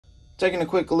Taking a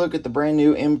quick look at the brand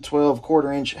new M12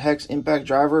 quarter-inch hex impact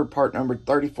driver, part number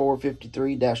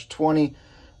 3453-20.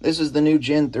 This is the new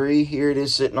Gen 3. Here it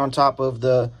is sitting on top of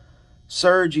the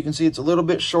Surge. You can see it's a little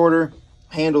bit shorter.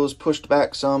 Handle is pushed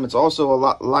back some. It's also a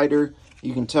lot lighter.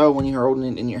 You can tell when you're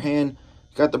holding it in your hand.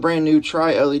 Got the brand new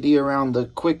tri-LED around the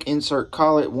quick insert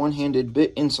collet, one-handed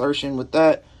bit insertion with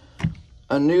that.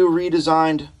 A new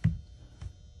redesigned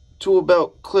tool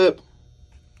belt clip,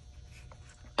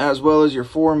 as well as your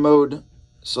 4-mode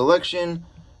selection,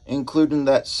 including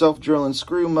that self-drill and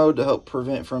screw mode to help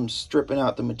prevent from stripping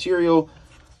out the material.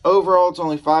 Overall, it's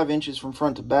only 5 inches from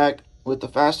front to back, with the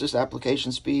fastest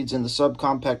application speeds in the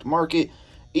subcompact market,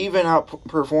 even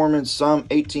outperforming some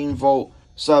 18-volt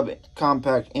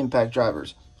subcompact impact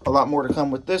drivers. A lot more to come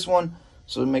with this one,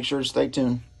 so make sure to stay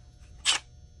tuned.